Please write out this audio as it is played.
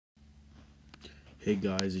Hey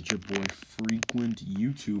guys, it's your boy Frequent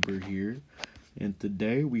YouTuber here, and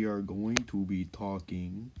today we are going to be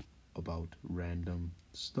talking about random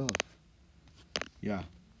stuff. Yeah,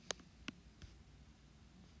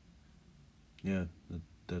 yeah,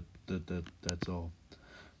 that's all.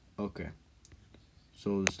 Okay,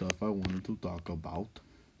 so the stuff I wanted to talk about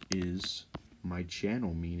is my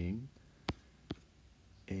channel meaning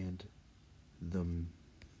and the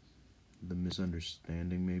the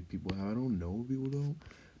misunderstanding maybe people have. I don't know, people don't,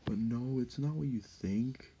 but no, it's not what you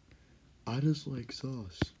think. I just like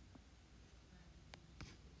sauce.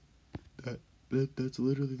 That's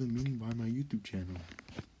literally the meaning behind my YouTube channel.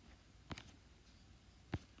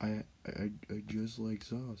 I just like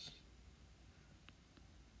sauce.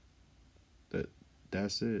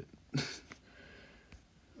 That's it.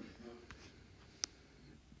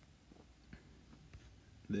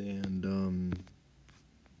 And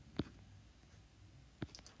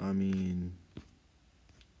I mean,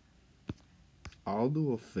 I'll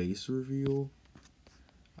do a face reveal.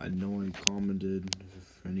 I know I commented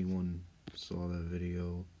if anyone saw that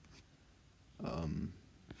video. Um,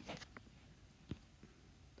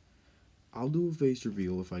 I'll do a face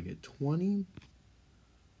reveal if I get 20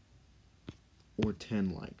 or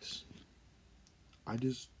 10 likes. I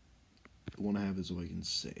just want to have it so I can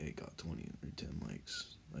say I got 20 or 10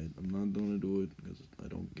 likes. I'm not gonna do it because I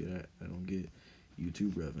don't get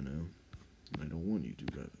YouTube revenue. I don't want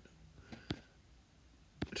YouTube revenue.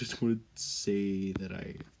 I just want to say that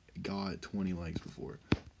I got 20 likes before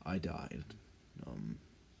I died.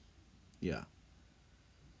 Yeah.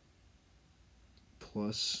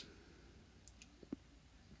 Plus,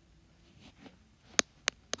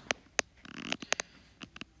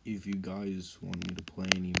 if you guys want me to play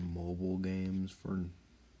any mobile games for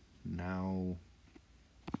now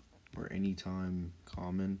or anytime,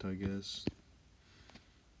 comment, I guess.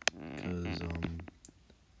 Because,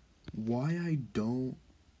 why I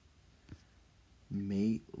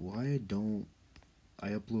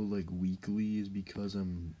upload like weekly is because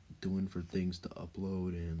I'm doing for things to upload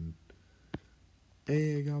and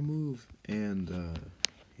hey, I got move and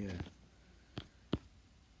yeah.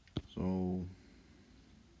 So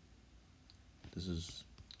this is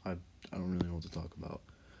I don't really know what to talk about,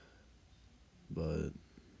 but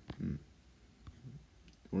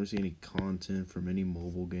want to see any content from any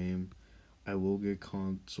mobile game, I will get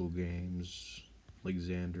console games like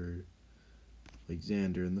Xander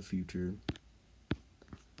in the future.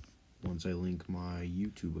 Once I link my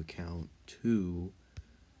YouTube account to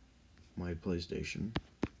my PlayStation,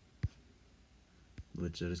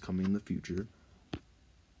 which that is coming in the future.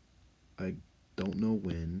 I don't know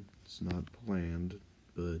when, it's not planned,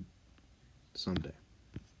 but someday.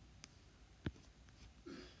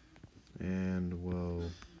 And, well,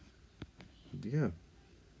 yeah.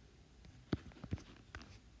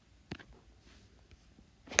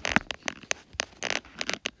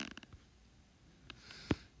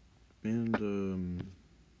 And,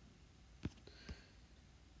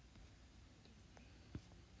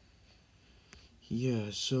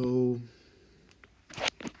 yeah, so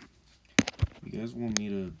you guys want me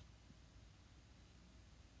to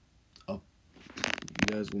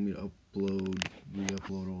upload,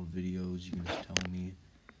 re-upload all videos, you can just tell me.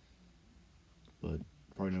 But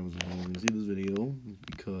probably never was going to see this video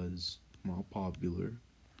because I'm not popular.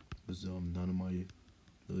 Because none of my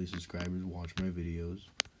really subscribers watch my videos.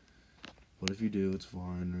 But if you do, it's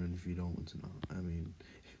fine, and if you don't, it's not. I mean,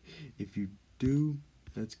 if you do,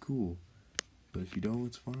 that's cool. But if you don't,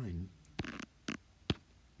 it's fine.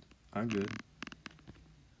 I'm good.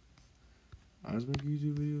 I just make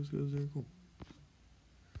YouTube videos because they're cool.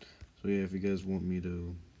 So yeah, if you guys want me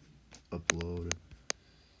to upload,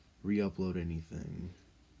 re-upload anything,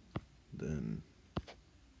 then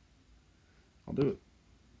I'll do it.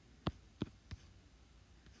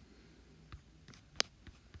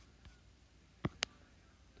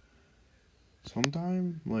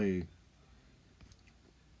 Sometime, like,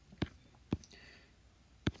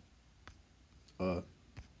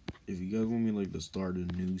 if you guys want me, like, to start a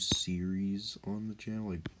new series on the channel,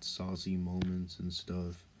 like, saucy moments and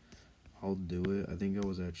stuff, I'll do it. I think I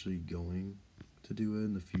was actually going to do it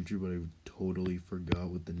in the future, but I totally forgot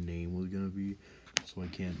what the name was gonna be, so I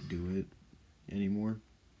can't do it anymore.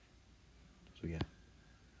 So, yeah.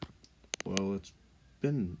 Well, it's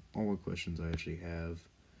been all the questions I actually have.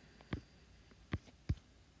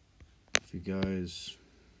 If you guys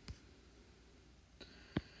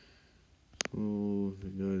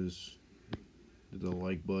hit the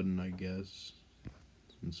like button, I guess,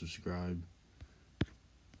 and subscribe.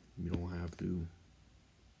 You don't have to.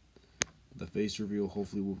 The face reveal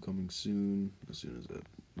hopefully will be coming soon, as soon as that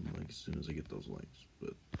like as soon as I get those likes.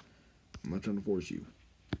 But I'm not trying to force you.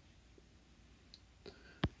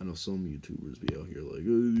 I know some YouTubers be out here like,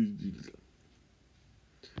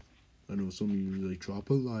 I know some of you like, drop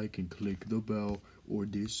a like and click the bell, or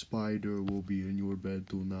this spider will be in your bed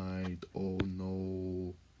tonight. Oh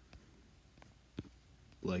no.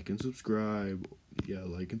 Like and subscribe. Yeah,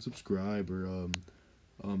 like and subscribe. Or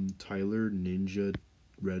Tyler Ninja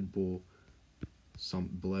Red Bull some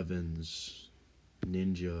Blevins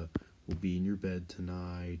Ninja will be in your bed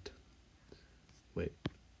tonight. Wait.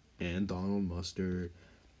 And Donald Mustard.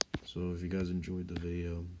 So if you guys enjoyed the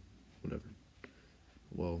video, whatever.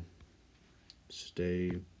 Well,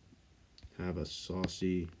 have a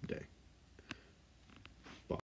saucy day.